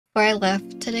Before I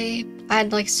left today, I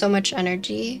had like so much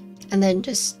energy, and then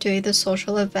just doing the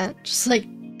social event just like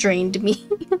drained me.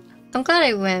 I'm glad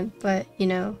I went, but you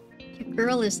know, your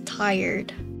girl is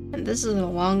tired, and this is a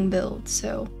long build,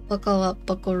 so buckle up,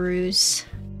 buckaroos.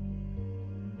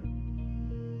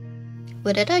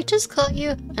 What did I just call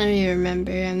you? I don't even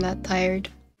remember, I'm that tired.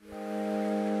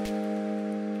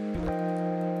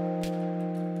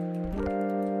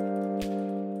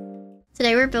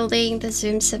 Today we're building the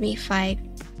Zoom75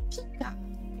 TIGA.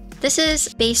 This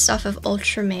is based off of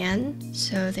Ultraman,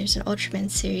 so there's an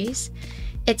Ultraman series.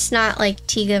 It's not like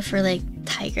TIGA for like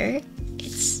tiger,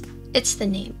 it's the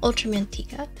name, Ultraman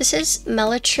TIGA. This is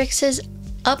Mellatrix's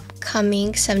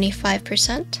upcoming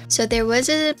 75%. So there was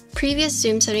a previous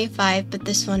Zoom75, but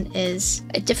this one is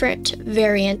a different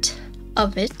variant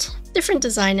of it. Different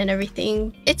design and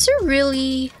everything. It's a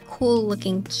really cool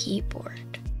looking keyboard.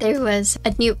 There was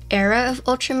a new era of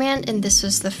Ultraman, and this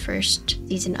was the first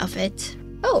season of it.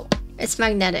 Oh, it's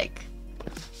magnetic.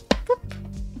 Boop.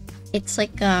 It's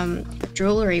like a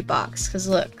jewelry box, because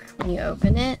look, when you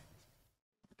open it.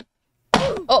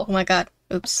 Oh my god,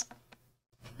 oops.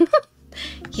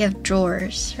 You have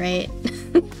drawers, right?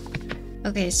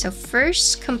 Okay, so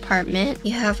first compartment,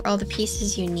 you have all the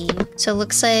pieces you need. So it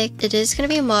looks like it is going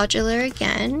to be modular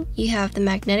again. You have the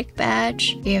magnetic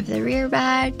badge, you have the rear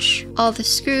badge, all the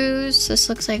screws. This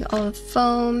looks like all the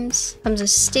foams. Comes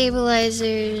with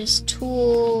stabilizers,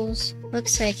 tools.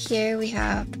 Looks like here we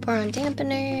have the pour-on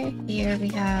dampener. Here we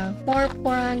have more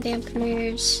pour-on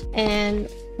dampeners and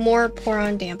more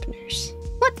pour-on dampeners.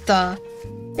 What the?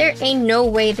 There ain't no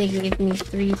way they gave me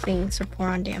 3 things for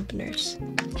pour-on dampeners.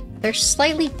 They're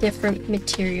slightly different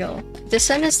material. This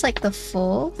one is like the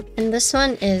full, and this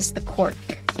one is the cork.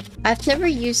 I've never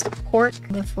used the cork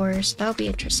before, so that'll be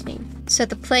interesting. So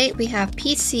the plate, we have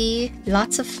PC,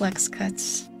 lots of flex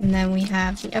cuts, and then we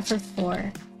have the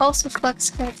FF4, also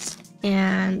flex cuts,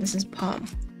 and this is palm.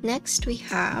 Next we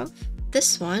have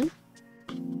this one,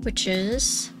 which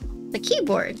is the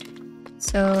keyboard.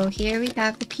 So here we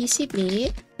have the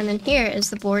PCB, and then here is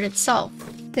the board itself.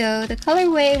 So the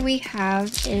colorway we have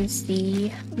is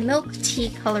the milk tea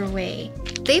colorway.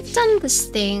 They've done this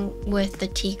thing with the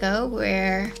TIGA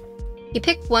where you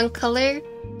pick one color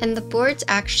and the boards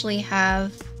actually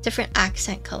have different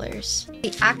accent colors.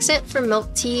 The accent for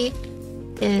milk tea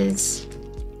is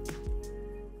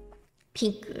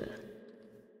pink.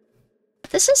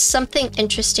 This is something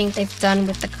interesting they've done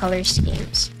with the color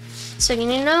schemes. So you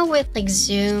know with like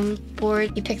Zoom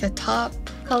board, you pick the top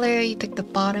color, you pick the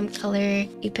bottom color,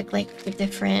 you pick like the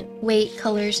different weight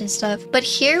colors and stuff. But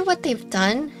here what they've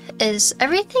done is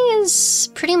everything is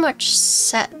pretty much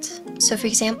set. So for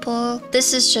example,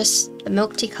 this is just the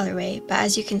milk tea colorway, but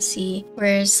as you can see,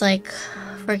 whereas like,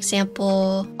 for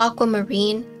example,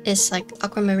 aquamarine is like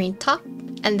aquamarine top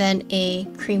and then a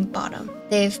cream bottom.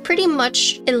 They've pretty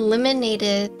much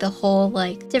eliminated the whole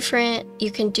like different,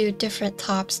 you can do different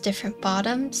tops, different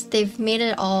bottoms. They've made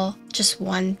it all just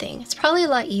one thing. It's probably a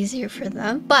lot easier for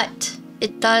them, but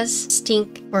it does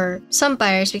stink for some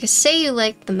buyers because say you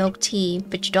like the milk tea,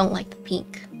 but you don't like the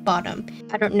pink bottom.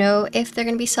 I don't know if they're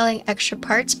going to be selling extra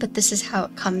parts, but this is how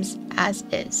it comes as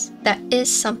is. That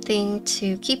is something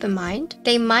to keep in mind.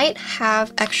 They might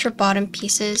have extra bottom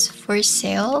pieces for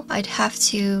sale. I'd have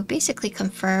to basically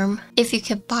confirm if you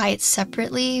could buy it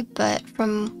separately, but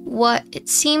from what it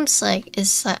seems like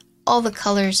is that all the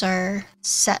colors are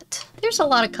set. There's a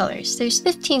lot of colors. There's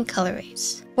 15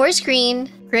 colorways. Forest green,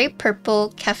 grape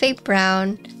purple, cafe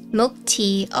brown, milk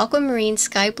tea, aquamarine,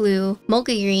 sky blue,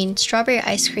 mocha green, strawberry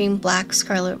ice cream, black,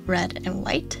 scarlet, red, and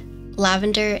white,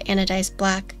 lavender, anodized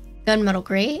black, gunmetal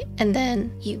gray, and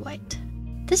then heat white.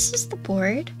 This is the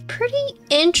board. Pretty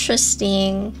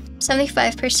interesting.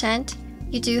 75%.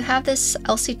 You do have this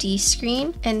LCD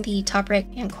screen in the top right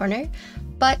hand corner,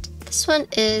 but this one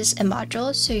is a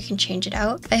module, so you can change it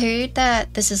out. I heard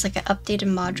that this is like an updated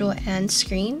module and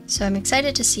screen, so I'm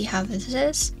excited to see how this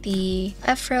is. The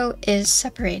F-row is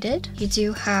separated. You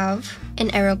do have an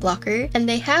arrow blocker, and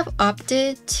they have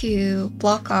opted to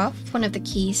block off one of the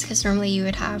keys because normally you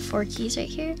would have 4 keys right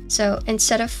here. So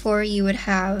instead of 4, you would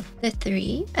have the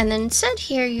 3, and then instead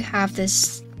here you have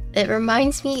this. It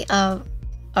reminds me of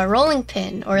a rolling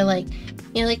pin, or like,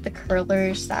 you know, like the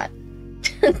curlers that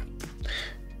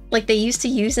like they used to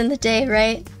use in the day,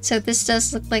 right? So this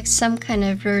does look like some kind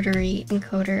of rotary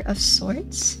encoder of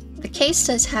sorts. The case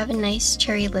does have a nice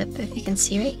cherry lip, if you can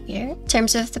see right here. In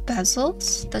terms of the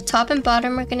bezels, the top and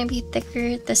bottom are going to be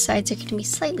thicker, the sides are going to be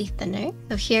slightly thinner.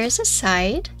 So here's a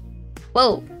side.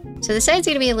 Whoa! So the side's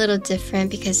going to be a little different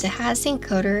because it has the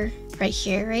encoder right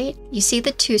here, right? You see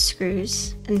the 2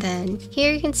 screws, and then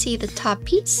here you can see the top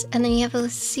piece, and then you have to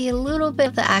see a little bit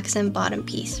of the accent bottom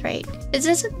piece, right? It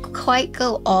doesn't quite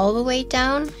go all the way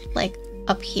down, like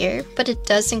up here, but it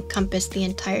does encompass the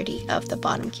entirety of the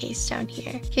bottom case down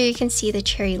here. Here you can see the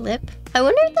cherry lip. I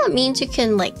wonder if that means you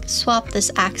can like swap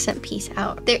this accent piece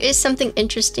out. There is something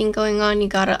interesting going on. You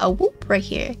got a whoop right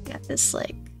here. You got this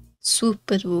like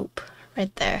swoop-a-whoop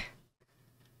right there.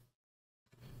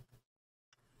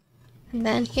 And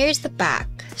then here's the back.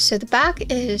 So the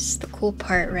back is the cool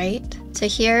part, right? So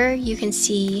here you can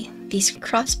see these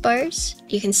crossbars.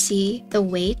 You can see the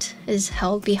weight is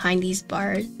held behind these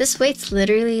bars. This weight's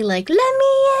literally like, let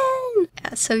me in!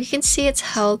 Yeah, so you can see it's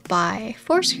held by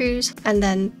 4 screws, and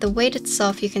then the weight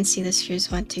itself, you can see the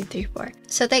screws 1, 2, 3, 4.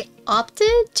 So they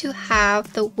opted to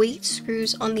have the weight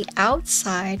screws on the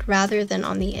outside rather than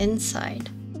on the inside.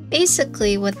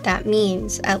 Basically what that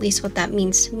means, at least what that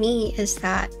means to me, is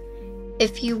that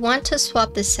if you want to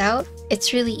swap this out,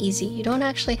 it's really easy. You don't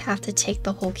actually have to take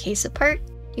the whole case apart.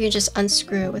 You can just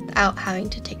unscrew it without having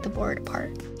to take the board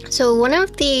apart. So one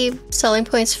of the selling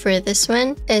points for this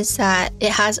one is that it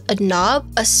has a knob,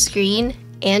 a screen,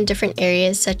 and different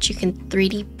areas that you can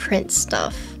 3D print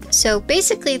stuff. So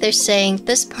basically they're saying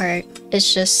this part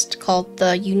is just called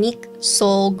the unique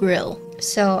soul grill.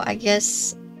 So I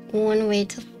guess one way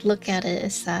to look at it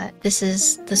is that this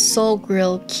is the soul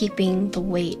grill keeping the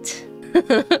weight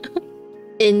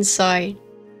inside,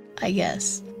 I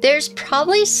guess. There's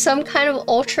probably some kind of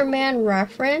Ultraman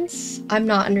reference I'm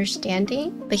not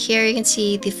understanding. But here you can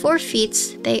see the 4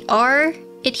 feet. They are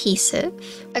adhesive.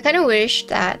 I kind of wish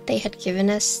that they had given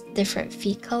us different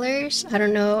feet colors. I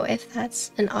don't know if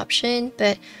that's an option,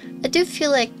 but I do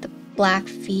feel like the black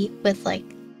feet with like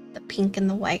the pink and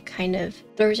the white kind of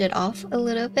throws it off a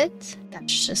little bit.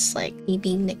 That's just like me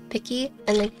being nitpicky.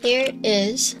 And then here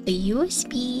is the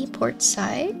USB port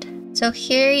side. So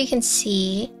here you can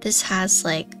see this has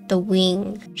like the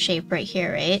wing shape right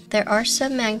here, right? There are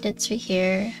some magnets right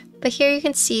here, but here you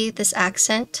can see this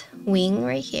accent wing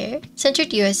right here. Centered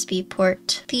USB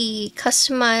port, the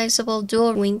customizable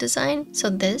dual wing design. So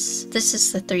this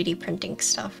is the 3D printing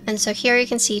stuff. And so here you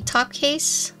can see top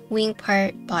case, wing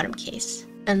part, bottom case.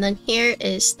 And then here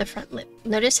is the front lip.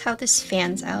 Notice how this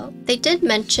fans out. They did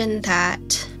mention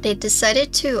that they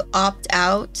decided to opt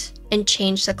out and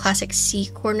change the classic C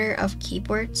corner of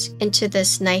keyboards into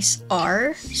this nice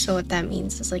R. So what that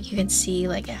means is like you can see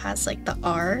like it has like the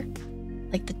R,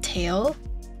 like the tail,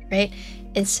 right?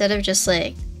 Instead of just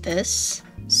like this.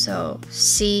 So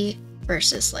C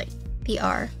versus like the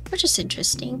R, which is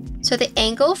interesting. So the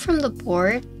angle from the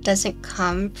board doesn't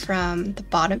come from the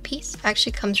bottom piece, it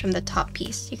actually comes from the top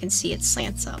piece. You can see it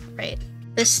slants up, right?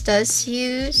 This does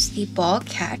use the ball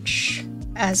catch,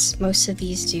 as most of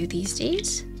these do these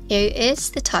days. Here is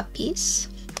the top piece.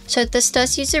 So this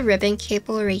does use a ribbon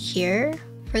cable right here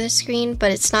for the screen,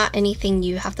 but it's not anything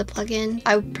you have to plug in.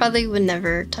 I probably would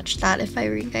never touch that if I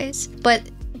were you guys. But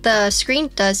the screen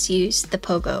does use the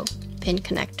pogo pin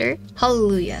connector.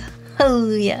 Hallelujah.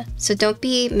 Hallelujah. So don't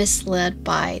be misled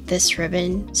by this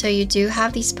ribbon. So you do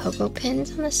have these pogo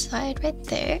pins on the side right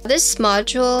there. This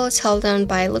module is held on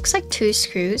by, looks like 2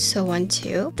 screws, so 1,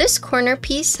 2. This corner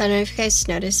piece, I don't know if you guys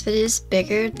noticed, but it is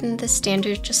bigger than the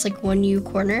standard, just like 1U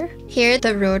corner. Here,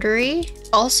 the rotary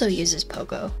also uses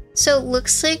pogo. So it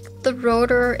looks like the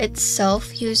rotor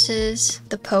itself uses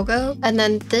the pogo, and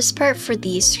then this part for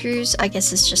these screws, I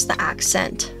guess is just the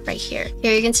accent right here.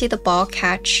 Here you can see the ball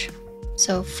catch.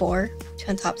 So 4, 2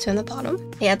 on top, 2 on the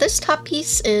bottom. Yeah, this top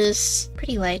piece is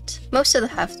pretty light. Most of the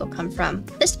heft will come from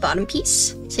this bottom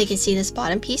piece. So you can see this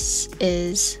bottom piece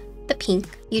is the pink.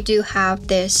 You do have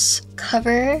this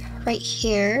cover right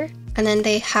here. And then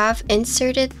they have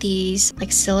inserted these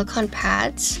like silicone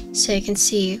pads. So you can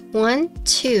see 1,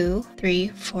 2, 3,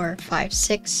 4, 5,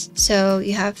 6. So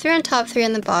you have 3 on top, 3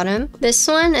 on the bottom. This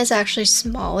one is actually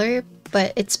smaller,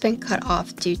 but it's been cut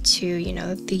off due to, you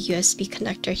know, the USB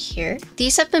connector here.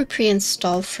 These have been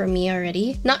pre-installed for me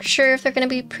already. Not sure if they're going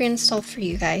to be pre-installed for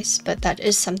you guys, but that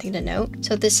is something to note.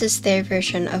 So this is their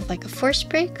version of like a force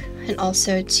brake, and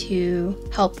also to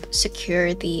help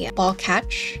secure the ball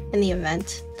catch in the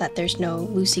event that there's no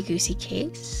loosey-goosey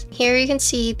case. Here you can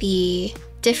see the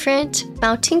different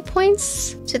mounting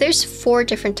points. So there's 4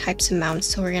 different types of mounts,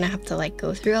 so we're gonna have to like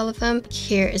go through all of them.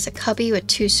 Here is a cubby with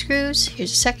 2 screws.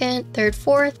 Here's a second, third,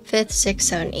 fourth, fifth, sixth,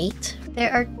 7, 8.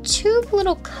 There are 2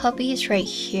 little cubbies right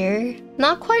here.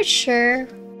 Not quite sure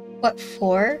what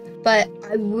for, but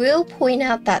I will point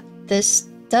out that this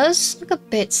does look a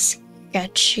bit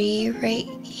sketchy right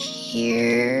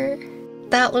here.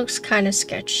 That looks kind of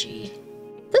sketchy.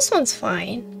 This one's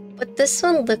fine, but this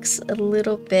one looks a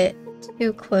little bit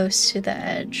too close to the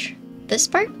edge. This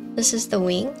part, this is the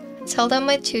wing. It's held on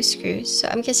by 2 screws, so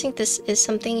I'm guessing this is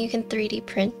something you can 3D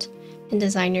print and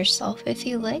design yourself if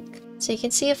you like. So you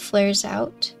can see it flares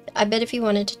out. I bet if you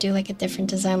wanted to do like a different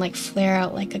design, like flare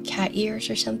out like a cat ears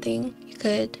or something, you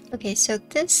could. Okay, so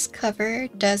this cover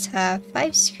does have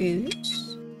 5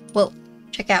 screws. Whoa,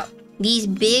 check out these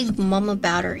big mama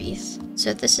batteries.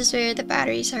 So this is where the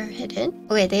batteries are hidden.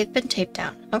 Okay, they've been taped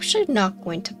down. I'm actually not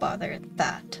going to bother with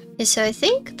that. Okay, so I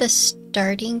think the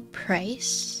starting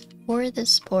price for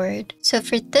this board. So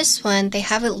for this one, they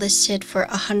have it listed for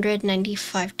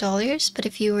 $195, but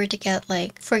if you were to get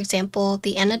like, for example,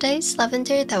 the anodized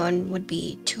lavender, that one would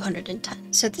be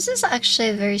 $210. So this is actually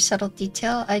a very subtle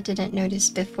detail I didn't notice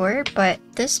before, but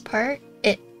this part,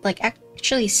 it like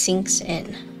actually sinks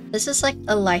in. This is like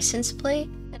a license plate.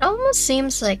 It almost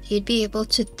seems like you'd be able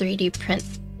to 3D print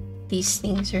these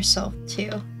things yourself too.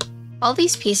 All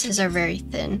these pieces are very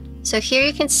thin. So here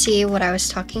you can see what I was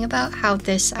talking about, how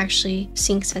this actually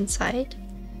sinks inside.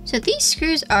 So these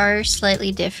screws are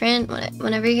slightly different.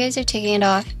 Whenever you guys are taking it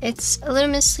off, it's a little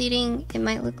misleading. It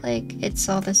might look like it's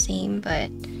all the same,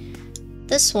 but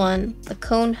this one, the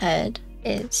cone head,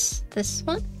 is this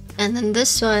one. And then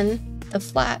this one, the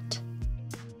flat,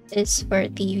 is for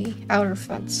the outer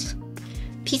fronts.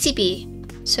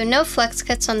 PCB. So no flex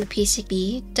cuts on the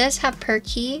PCB. It does have per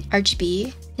key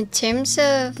RGB. In terms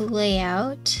of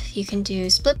layout, you can do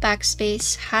split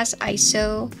backspace, has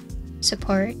ISO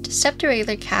support, step to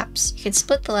regular caps, you can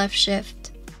split the left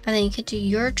shift, and then you can do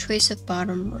your choice of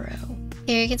bottom row.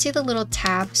 Here you can see the little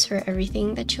tabs for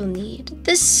everything that you'll need.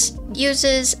 This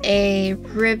uses a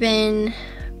ribbon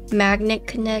magnet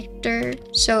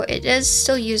connector, so it does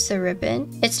still use the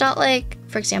ribbon. It's not like,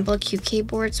 for example, QK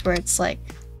boards where it's like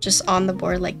just on the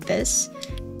board like this.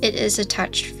 It is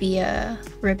attached via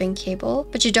ribbon cable,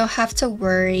 but you don't have to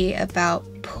worry about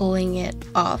pulling it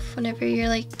off whenever you're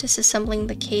like disassembling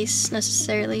the case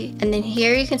necessarily. And then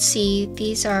here you can see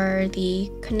these are the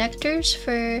connectors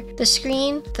for the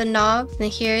screen, the knob,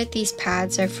 and here these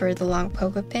pads are for the long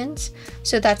pogo pins.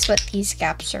 So that's what these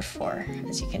gaps are for,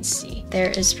 as you can see.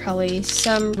 There is probably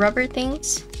some rubber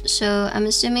things. So I'm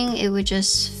assuming it would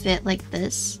just fit like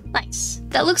this. Nice.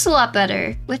 That looks a lot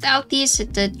better. Without these,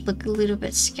 it did look a little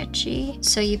bit sketchy.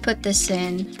 So you put this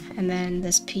in, and then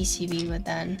this PCB would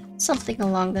then something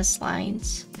along this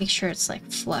lines. Make sure it's like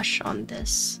flush on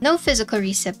this. No physical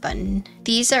reset button.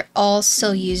 These are all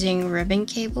still using ribbon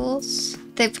cables.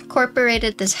 They've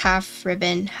incorporated this half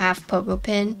ribbon, half pogo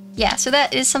pin. Yeah, so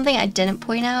that is something I didn't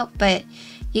point out, but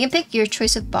you can pick your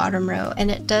choice of bottom row, and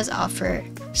it does offer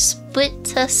split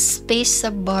to space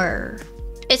a bar.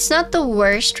 It's not the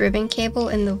worst ribbon cable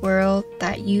in the world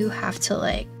that you have to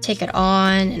like take it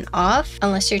on and off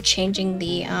unless you're changing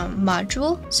the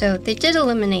module. So they did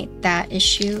eliminate that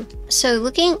issue. So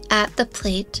looking at the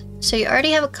plate, so you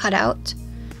already have a cutout,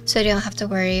 so you don't have to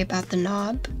worry about the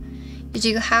knob. You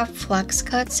do have flex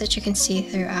cuts that you can see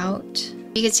throughout.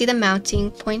 You can see the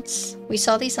mounting points. We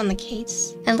saw these on the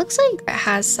case. And it looks like it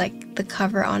has like the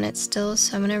cover on it still,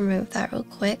 so I'm gonna remove that real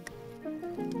quick.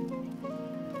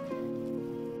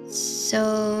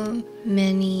 So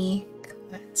many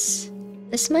cuts.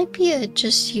 This might be a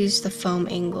just use the foam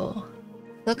angle.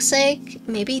 Looks like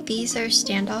maybe these are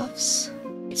standoffs.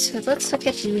 So let's look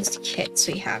at these kits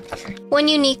we have here. One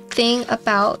unique thing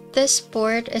about this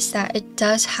board is that it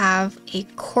does have a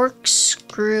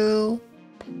corkscrew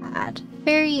pad.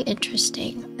 Very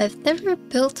interesting. I've never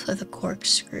built with a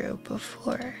corkscrew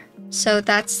before. So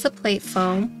that's the plate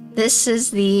foam. This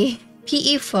is the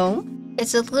PE foam.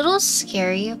 It's a little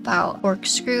scary about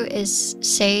corkscrew is,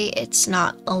 say it's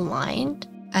not aligned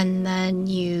and then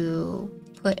you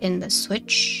put in the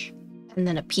switch and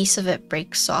then a piece of it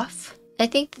breaks off. I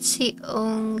think that's the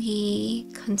only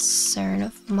concern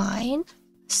of mine.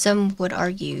 Some would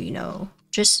argue, you know,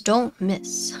 just don't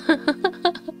miss.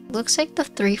 Looks like the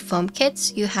 3 foam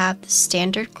kits. You have the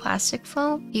standard classic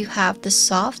foam, you have the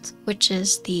soft, which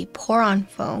is the pour-on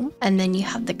foam, and then you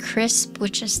have the crisp,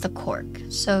 which is the cork.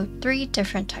 So 3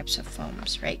 different types of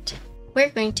foams, right?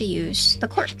 We're going to use the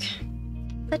cork.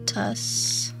 Let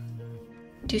us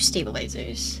do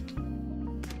stabilizers.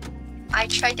 I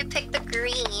tried to pick the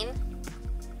green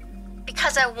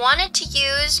because I wanted to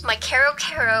use my Caro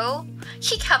Caro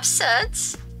keycap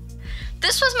sets.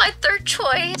 This was my 3rd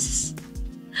choice.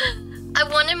 I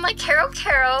wanted my Caro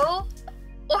Caro,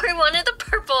 or I wanted the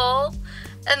purple,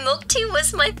 and milk tea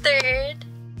was my 3rd.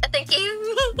 And they gave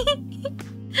me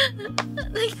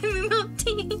milk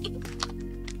tea.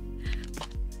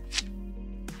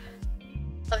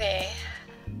 Okay.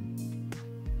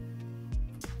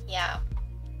 Yeah.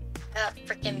 That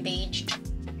freaking beige.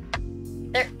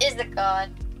 There is a God.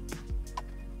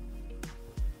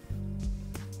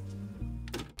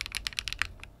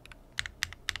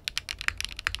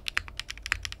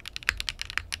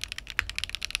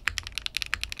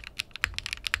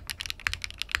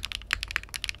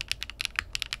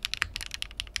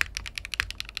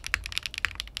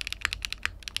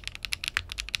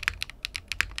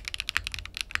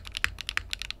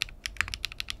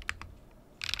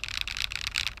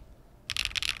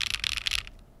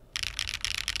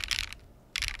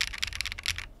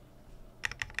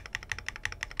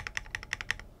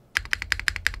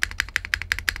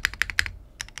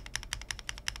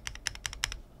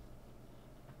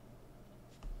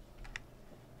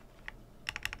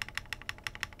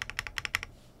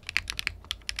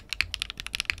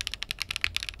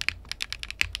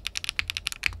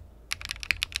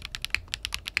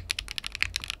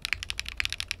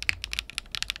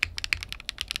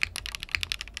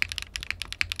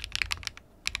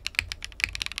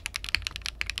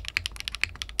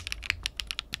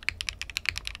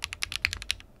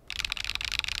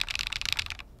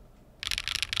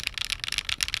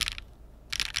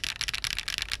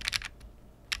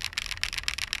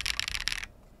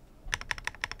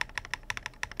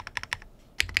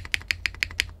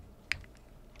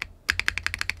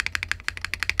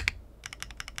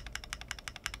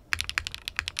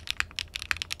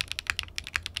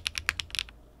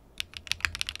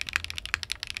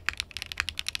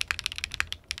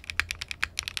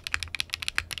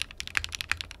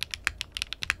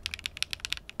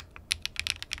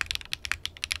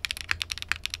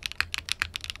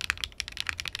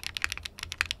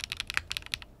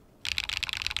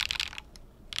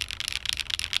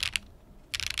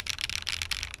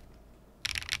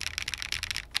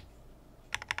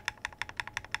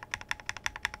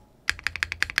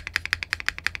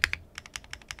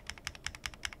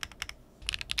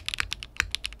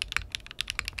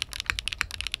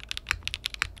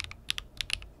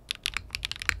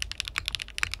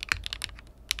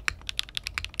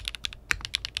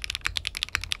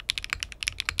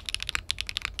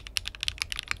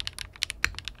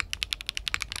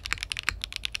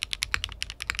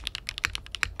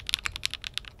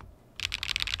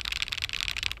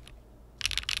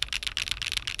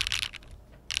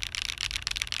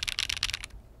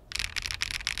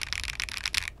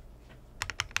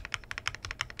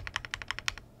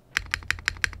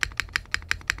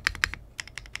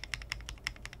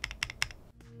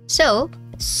 So,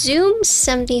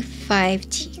 Zoom75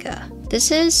 TIGA.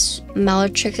 This is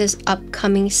Malatrix's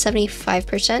upcoming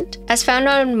 75%. As found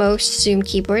on most Zoom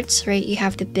keyboards, right, you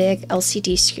have the big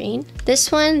LCD screen.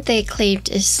 This one they claimed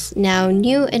is now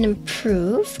new and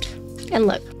improved. And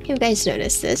look, you guys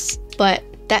noticed this, but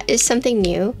that is something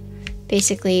new.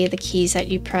 Basically, the keys that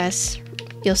you press,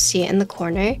 you'll see it in the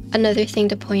corner. Another thing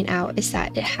to point out is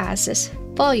that it has this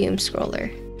volume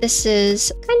scroller. This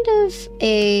is kind of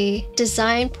a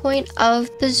design point of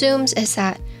the Zooms, is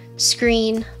that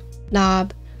screen,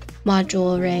 knob,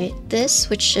 module, right? This,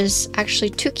 which is actually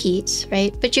 2 keys,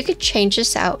 right? But you could change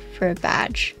this out for a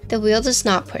badge. The wheel does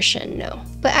not push in, no.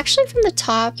 But actually from the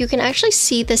top, you can actually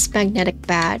see this magnetic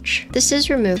badge. This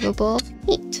is removable.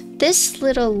 Neat. This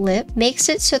little lip makes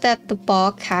it so that the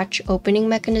ball catch opening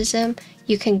mechanism,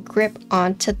 you can grip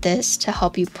onto this to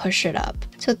help you push it up.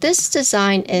 So this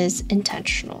design is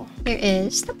intentional. Here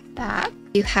is the back.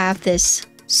 You have this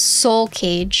soul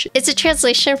cage. It's a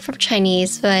translation from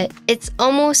Chinese, but it's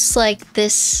almost like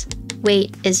this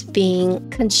weight is being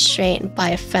constrained by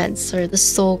a fence, or the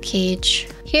soul cage.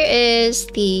 Here is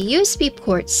the USB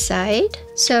port side.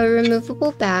 So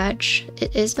removable badge.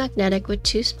 It is magnetic with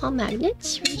 2 small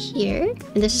magnets right here.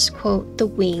 And this is, quote, the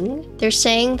wing. They're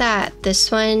saying that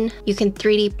this one, you can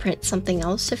 3D print something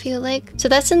else if you like. So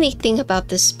that's the neat thing about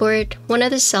this board. One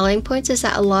of the selling points is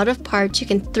that a lot of parts you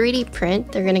can 3D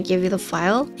print. They're gonna give you the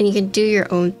file and you can do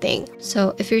your own thing.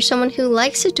 So if you're someone who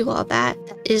likes to do all that,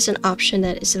 that is an option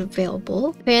that is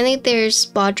available. Apparently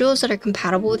there's modules that are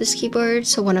compatible with this keyboard.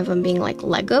 So one of them being like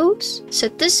Legos. So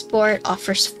this board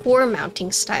offers 4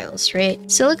 mounting styles, right?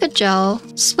 Silica gel,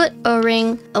 split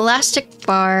O-ring, elastic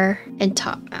bar, and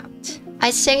top mount.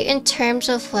 I'd say in terms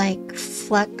of like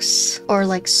flex or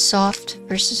like soft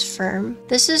versus firm,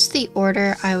 this is the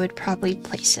order I would probably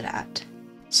place it at.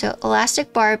 So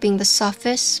elastic bar being the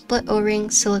softest, split O-ring,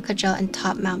 silica gel, and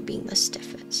top mount being the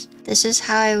stiffest. This is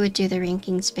how I would do the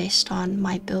rankings based on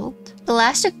my build.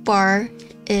 Elastic bar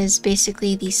is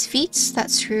basically these feet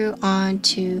that screw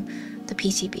onto the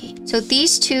PCB. So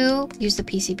these two use the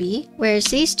PCB, whereas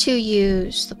these two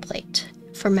use the plate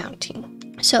for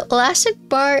mounting. So elastic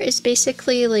bar is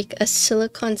basically like a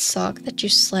silicone sock that you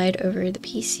slide over the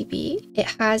PCB. It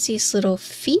has these little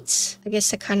feet, I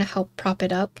guess, to kind of help prop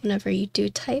it up whenever you do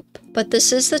type. But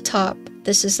this is the top,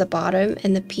 this is the bottom,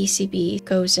 and the PCB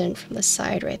goes in from the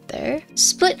side right there.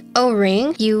 Split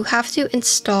O-ring, you have to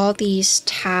install these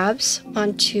tabs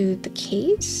onto the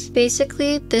case.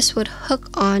 Basically, this would hook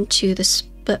onto the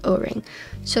split O-ring.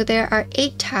 So there are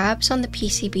 8 tabs on the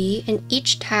PCB, and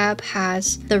each tab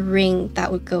has the ring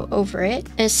that would go over it.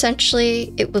 And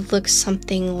essentially, it would look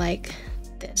something like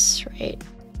this, right?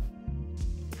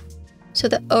 So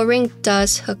the O-ring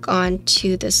does hook on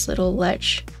to this little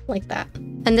ledge like that.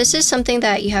 And this is something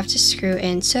that you have to screw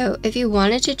in. So if you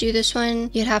wanted to do this one,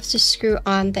 you'd have to screw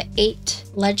on the 8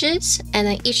 ledges, and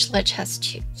then each ledge has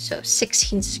 2. So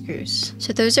 16 screws.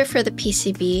 So those are for the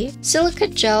PCB. Silica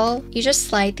gel, you just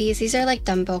slide these. These are like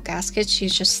dumbbell gaskets. You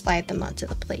just slide them onto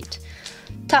the plate.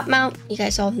 Top mount, you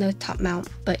guys all know top mount,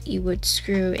 but you would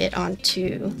screw it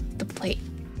onto the plate,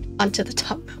 onto the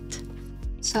top mount.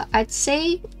 So I'd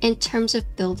say in terms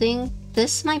of building,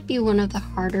 this might be one of the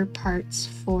harder parts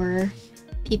for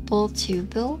people to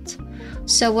build.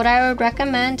 So what I would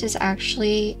recommend is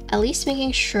actually at least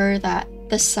making sure that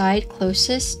the side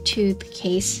closest to the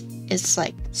case is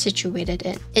like situated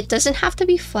in. It doesn't have to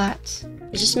be flat.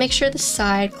 Just make sure the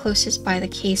side closest by the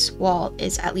case wall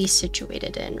is at least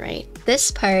situated in, right? This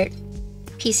part,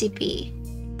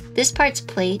 PCB. This part's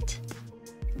plate.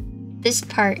 This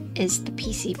part is the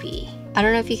PCB. I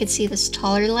don't know if you can see this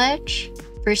taller ledge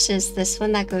versus this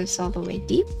one that goes all the way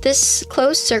deep. This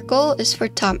closed circle is for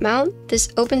top mount.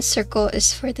 This open circle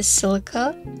is for the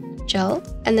silica gel.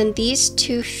 And then these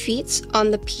 2 feet on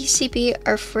the PCB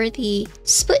are for the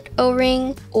split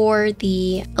O-ring or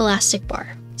the elastic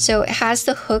bar. So it has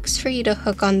the hooks for you to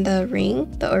hook on the ring,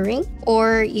 the O-ring,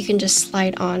 or you can just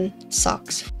slide on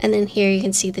socks. And then here you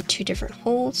can see the 2 different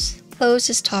holes.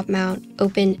 Closed is top mount,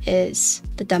 open is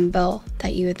the dumbbell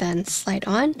that you would then slide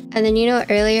on. And then you know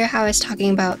earlier how I was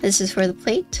talking about this is for the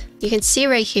plate? You can see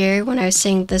right here when I was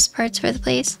saying this part's for the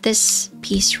plate, this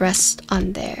piece rests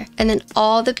on there. And then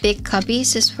all the big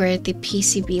cubbies is where the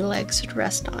PCB legs would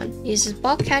rest on. It uses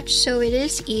ball catch, so it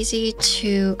is easy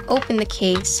to open the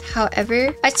case.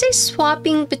 However, I'd say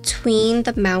swapping between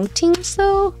the mountings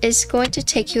though is going to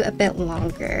take you a bit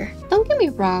longer. Don't get me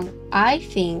wrong, I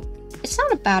think it's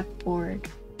not a bad board,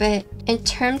 but in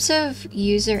terms of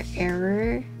user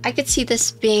error, I could see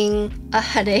this being a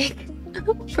headache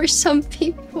for some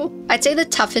people. I'd say the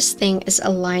toughest thing is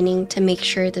aligning to make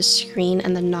sure the screen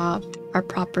and the knob are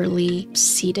properly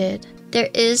seated. There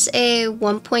is a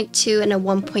 1.2 and a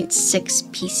 1.6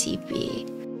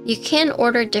 PCB. You can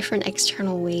order different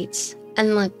external weights.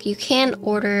 And look, you can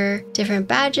order different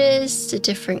badges, the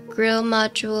different grill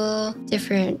module,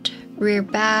 different rear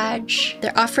badge.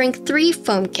 They're offering 3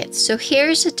 foam kits. So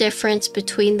here's the difference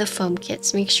between the foam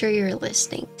kits. Make sure you're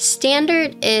listening.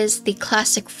 Standard is the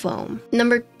classic foam.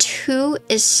 Number 2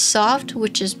 is soft,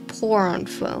 which is pour on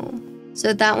foam.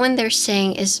 So that one they're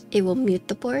saying is it will mute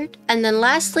the board. And then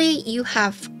lastly, you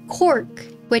have cork,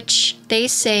 which they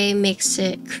say makes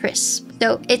it crisp.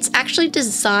 So it's actually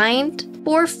designed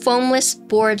for foamless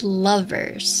board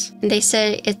lovers. And they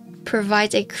said it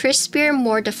provides a crispier,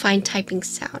 more defined typing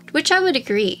sound, which I would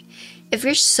agree. If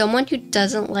you're someone who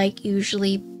doesn't like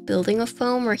usually building a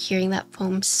foam or hearing that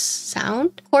foam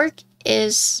sound, cork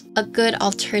is a good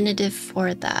alternative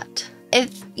for that.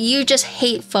 If you just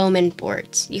hate foam in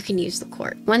boards, you can use the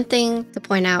cork. One thing to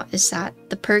point out is that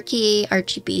the Perky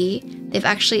RGB, they've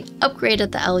actually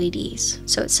upgraded the LEDs.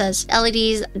 So it says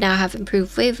LEDs now have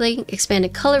improved wavelength,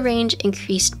 expanded color range,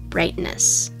 increased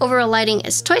brightness. Overall lighting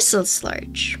is twice as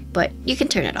large, but you can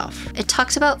turn it off. It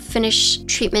talks about finish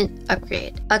treatment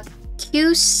upgrade. A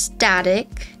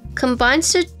Q-static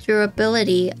combines the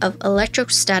durability of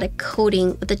electrostatic coating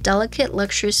with the delicate,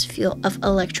 luxurious feel of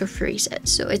electrophoresis.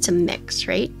 So it's a mix,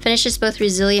 right? Finish is both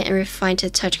resilient and refined to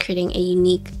touch, creating a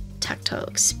unique tactile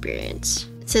experience.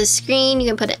 It's a screen, you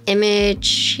can put an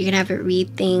image, you can have it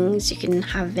read things, you can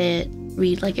have it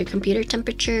read like your computer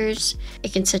temperatures,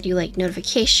 it can send you like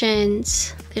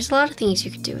notifications. There's a lot of things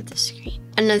you could do with this screen.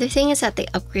 Another thing is that they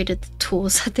upgraded the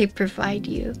tools that they provide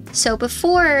you. So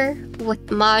before, with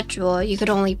the module, you could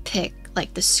only pick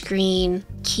like the screen,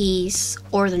 keys,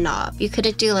 or the knob. You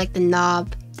couldn't do like the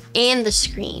knob and the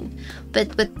screen.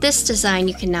 But with this design,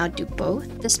 you can now do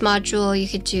both. This module, you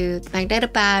could do the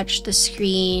magnetic badge, the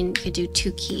screen, you could do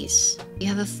 2 keys. You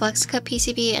have a flex cut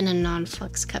PCB and a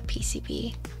non-flex cut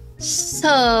PCB.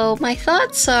 So my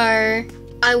thoughts are,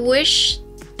 I wish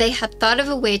they had thought of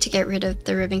a way to get rid of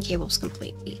the ribbon cables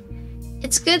completely.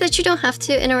 It's good that you don't have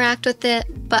to interact with it,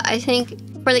 but I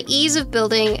think for the ease of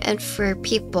building and for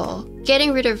people,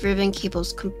 getting rid of ribbon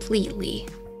cables completely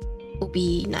will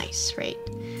be nice, right?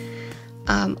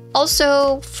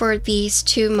 Also for these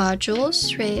two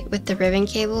modules, right, with the ribbon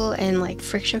cable and like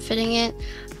friction fitting it,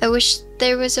 I wish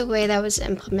there was a way that was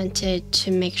implemented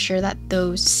to make sure that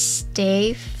those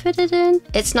stay fitted in.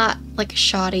 It's not like a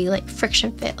shoddy like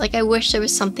friction fit. Like I wish there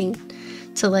was something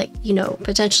to like, you know,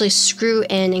 potentially screw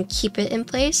in and keep it in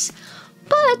place.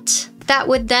 But that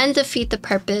would then defeat the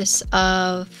purpose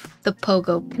of the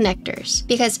pogo connectors,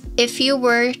 because if you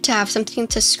were to have something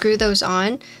to screw those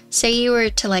on, say you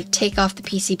were to like take off the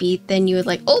PCB, then you would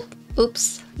like, oh,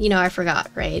 oops, you know, I forgot,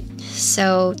 right?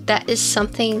 So that is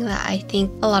something that I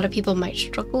think a lot of people might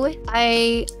struggle with.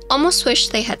 I almost wish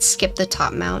they had skipped the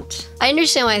top mount. I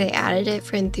understand why they added it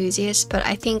for enthusiasts, but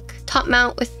I think top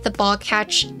mount with the ball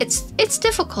catch, it's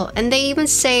difficult. And they even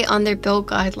say on their build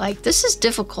guide, like, this is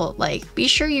difficult, like, be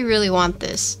sure you really want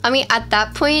this. I mean, at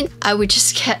that point, I would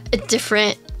just get a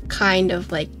different kind of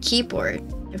like keyboard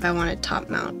if I wanted top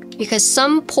mount, because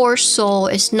some poor soul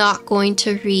is not going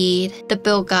to read the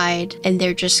build guide and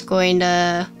they're just going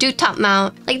to do top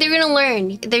mount. Like, they're gonna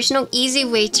learn. There's no easy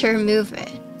way to remove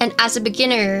it. And as a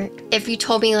beginner, if you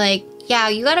told me like, yeah,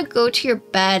 you gotta go to your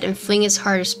bed and fling as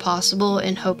hard as possible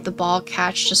and hope the ball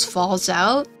catch just falls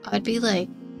out, I'd be like,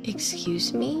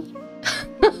 excuse me?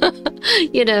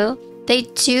 You know? They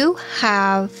do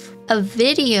have a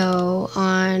video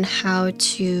on how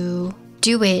to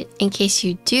do it in case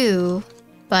you do,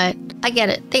 but I get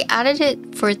it. They added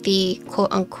it for the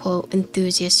quote-unquote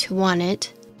enthusiasts who want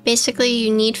it. Basically,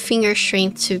 you need finger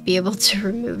strength to be able to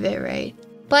remove it, right?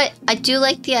 But I do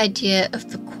like the idea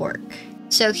of the cork.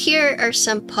 So here are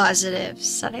some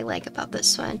positives that I like about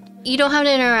this one. You don't have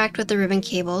to interact with the ribbon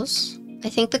cables. I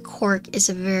think the cork is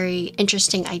a very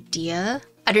interesting idea.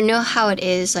 I don't know how it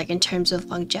is like in terms of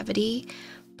longevity,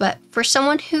 but for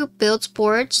someone who builds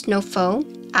boards, no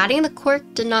foam, adding the cork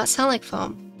did not sound like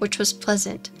foam, which was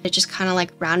pleasant. It just kind of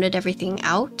like rounded everything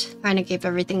out, kind of gave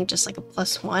everything just like a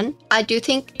 +1. I do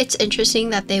think it's interesting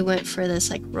that they went for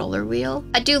this like roller wheel.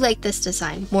 I do like this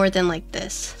design more than like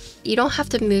this. You don't have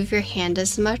to move your hand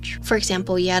as much. For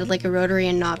example, you had like a rotary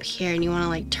and knob here and you want to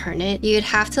like turn it. You'd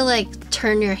have to like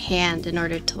turn your hand in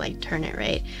order to like turn it,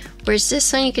 right? Whereas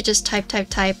this one, you could just type.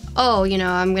 Oh, you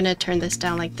know, I'm gonna turn this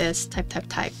down like this,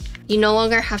 type. You no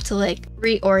longer have to like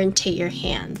reorientate your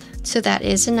hand. So that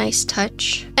is a nice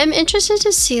touch. I'm interested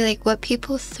to see like what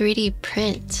people 3D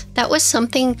print. That was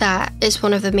something that is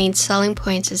one of the main selling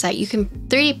points, is that you can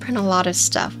 3D print a lot of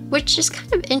stuff, which is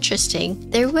kind of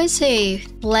interesting. There was a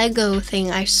Lego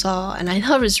thing I saw and I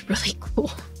thought it was really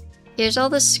cool. Here's all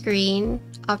the screen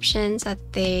options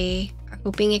that they are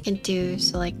hoping it can do.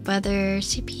 So like weather,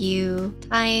 CPU,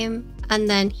 time, and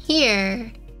then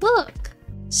here, look.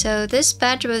 So this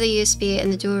badge with the USB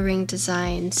and the dual ring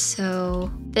design. So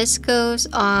this goes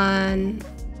on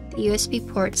the USB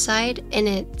port side, and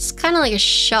it's kind of like a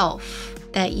shelf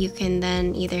that you can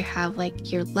then either have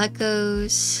like your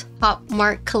Legos, pop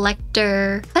mark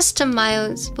collector,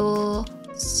 customizable.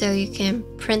 So you can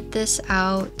print this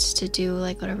out to do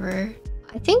like whatever.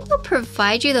 I think they'll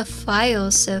provide you the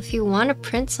files, so if you want to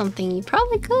print something, you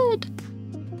probably could.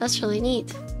 That's really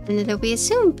neat. And then there'll be a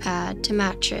zoom pad to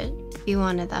match it if you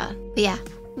wanted that. But yeah,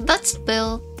 that's the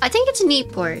build. I think it's a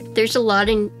neat board. There's a lot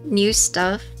of new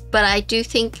stuff, but I do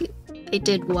think they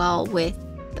did well with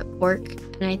the cork,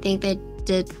 and I think they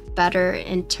did better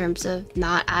in terms of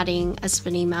not adding as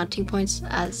many mounting points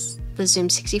as the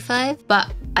Zoom75,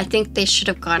 but I think they should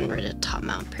have gotten rid of top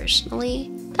mount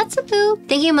personally. That's a build.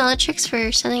 Thank you, Mellatrix,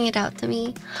 for sending it out to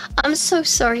me. I'm so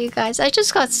sorry, you guys. I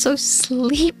just got so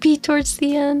sleepy towards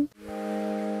the end.